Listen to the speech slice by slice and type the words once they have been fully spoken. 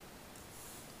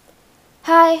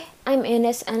Hi, I'm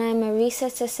Ines and I'm a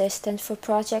research assistant for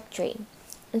Project Dream.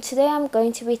 And today I'm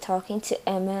going to be talking to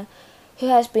Emma, who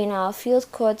has been our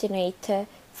field coordinator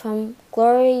from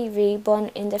Glory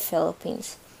Reborn in the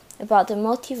Philippines, about the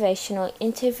motivational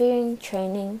interviewing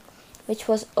training, which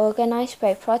was organized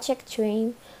by Project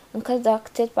Dream and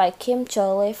conducted by Kim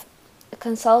Jolliffe, a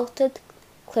consultant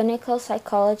clinical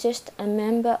psychologist and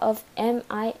member of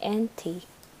MINT.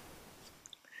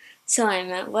 So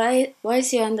Emma, what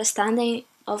is your understanding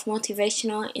of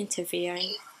motivational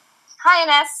interviewing? Hi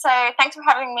Ines, so thanks for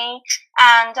having me.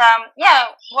 And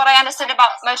what I understood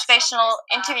about motivational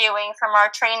interviewing from our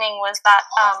training was that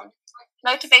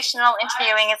motivational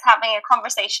interviewing is having a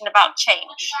conversation about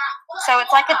change. So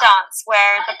it's like a dance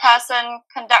where the person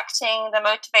conducting the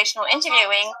motivational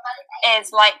interviewing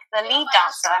is like the lead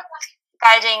dancer,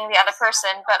 guiding the other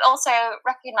person, but also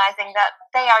recognizing that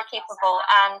they are capable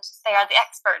and they are the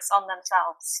experts on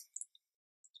themselves.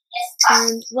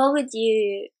 And what would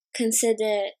you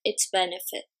consider its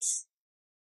benefits?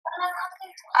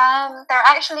 There are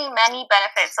actually many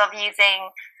benefits of using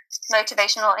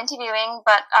motivational interviewing,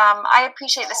 but I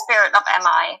appreciate the spirit of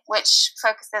MI, which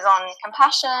focuses on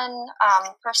compassion,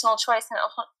 personal choice and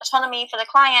autonomy for the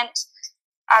client,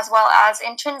 as well as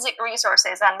intrinsic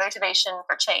resources and motivation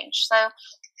for change. So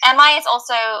MI is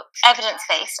also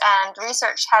evidence-based, and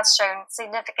research has shown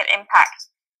significant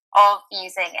impact of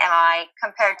using MI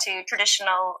compared to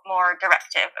traditional, more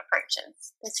directive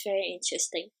approaches. That's very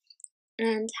interesting.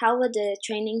 And how were the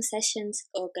training sessions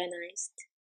organized?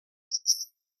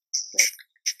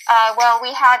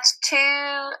 We had 2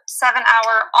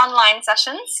 7-hour online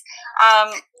sessions.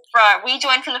 We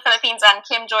joined from the Philippines and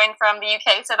Kim joined from the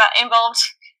UK, so that involved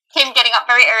Kim getting up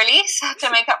very early to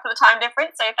make up for the time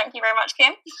difference, so thank you very much,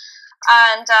 Kim.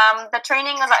 And the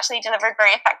training was actually delivered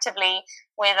very effectively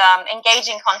with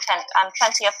engaging content and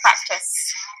plenty of practice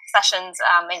sessions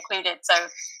included. So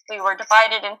we were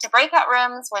divided into breakout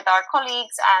rooms with our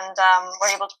colleagues and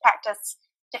were able to practice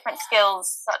different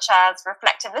skills such as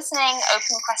reflective listening,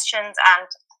 open questions, and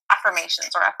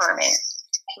affirmations or affirming.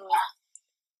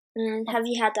 And have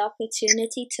you had the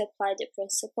opportunity to apply the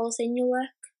principles in your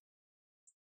work?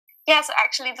 Yes,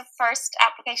 actually the first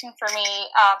application for me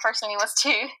personally was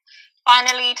to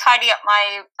finally tidy up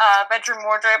my bedroom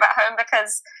wardrobe at home,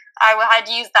 because I had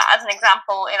used that as an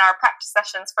example in our practice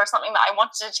sessions for something that I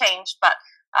wanted to change but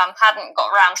hadn't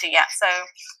got around to yet. So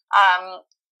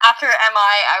after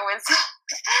MI, I was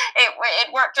it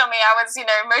worked on me. I was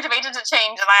motivated to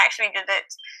change, and I actually did it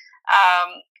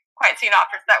quite soon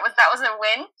after. So that was a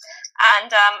win. And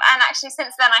actually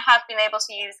since then I have been able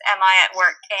to use MI at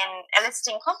work in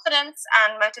eliciting confidence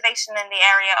and motivation in the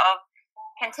area of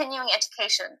continuing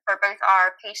education for both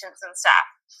our patients and staff.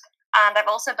 And I've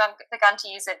also begun to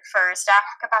use it for staff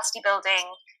capacity building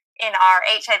in our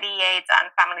HIV/AIDS and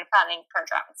family planning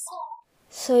programs.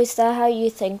 So is that how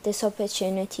you think this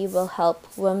opportunity will help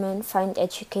women find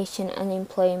education and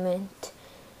employment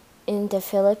in the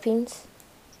Philippines?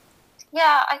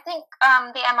 Yeah, I think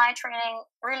the MI training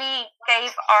really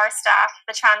gave our staff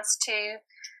the chance to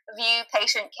view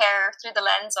patient care through the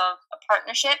lens of a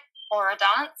partnership or a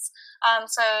dance.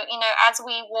 As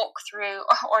we walk through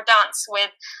or dance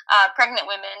with pregnant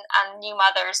women and new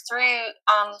mothers through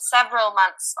several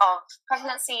months of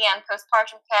pregnancy and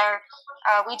postpartum care,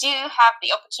 we do have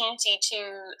the opportunity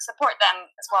to support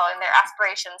them as well in their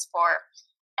aspirations for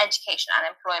education and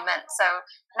employment. So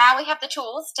now we have the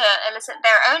tools to elicit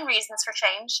their own reasons for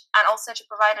change, and also to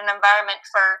provide an environment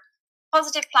for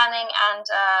positive planning and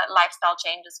lifestyle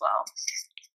change as well.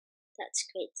 That's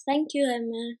great. Thank you,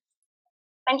 Emma.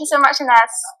 Thank you so much,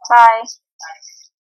 Ines. Bye.